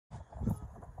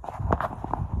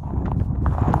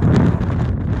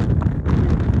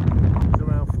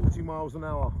miles an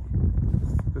hour.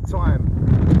 The time,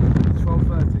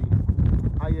 12:30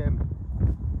 AM.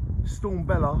 Storm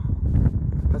Bella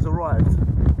has arrived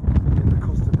in the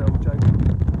Costa del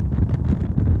Jaywick.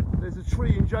 There's a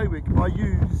tree in Jaywick I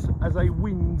use as a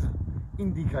wind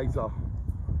indicator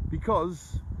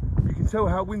because you can tell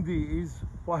how windy it is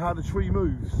by how the tree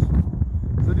moves.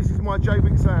 So this is my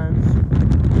Jaywick Sands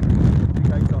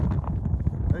indicator,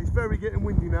 and it's very getting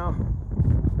windy now.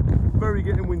 Very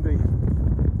getting windy.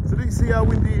 So let's see how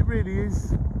windy it really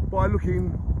is by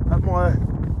looking at my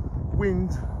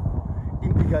wind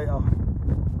indicator.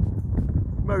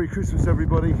 Merry Christmas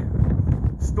everybody.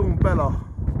 Storm Bella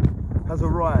has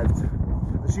arrived.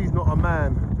 She's not a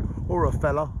man or a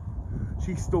fella.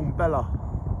 She's Storm Bella.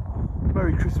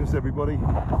 Merry Christmas everybody.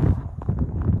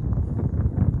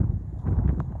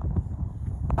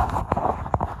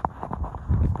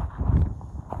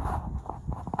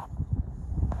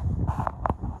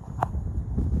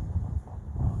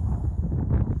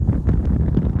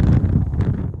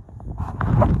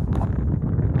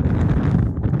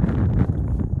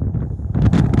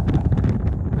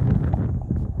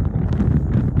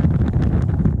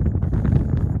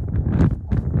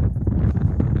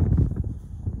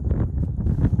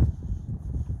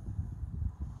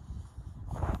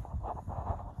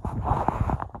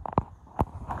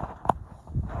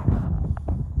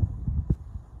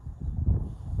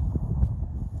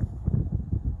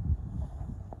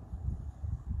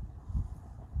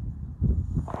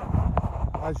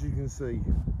 As you can see,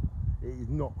 it is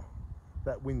not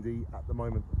that windy at the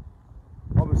moment.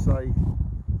 I would say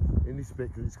in this bit,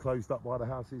 because it's closed up by the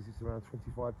houses, it's around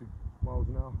 25 miles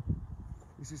an hour.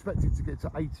 It's expected to get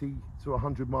to 80 to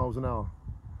 100 miles an hour.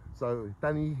 So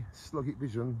Danny Sloggett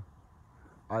Vision,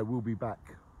 I will be back.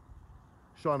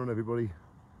 Shine on everybody.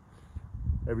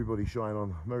 Everybody shine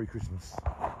on. Merry Christmas.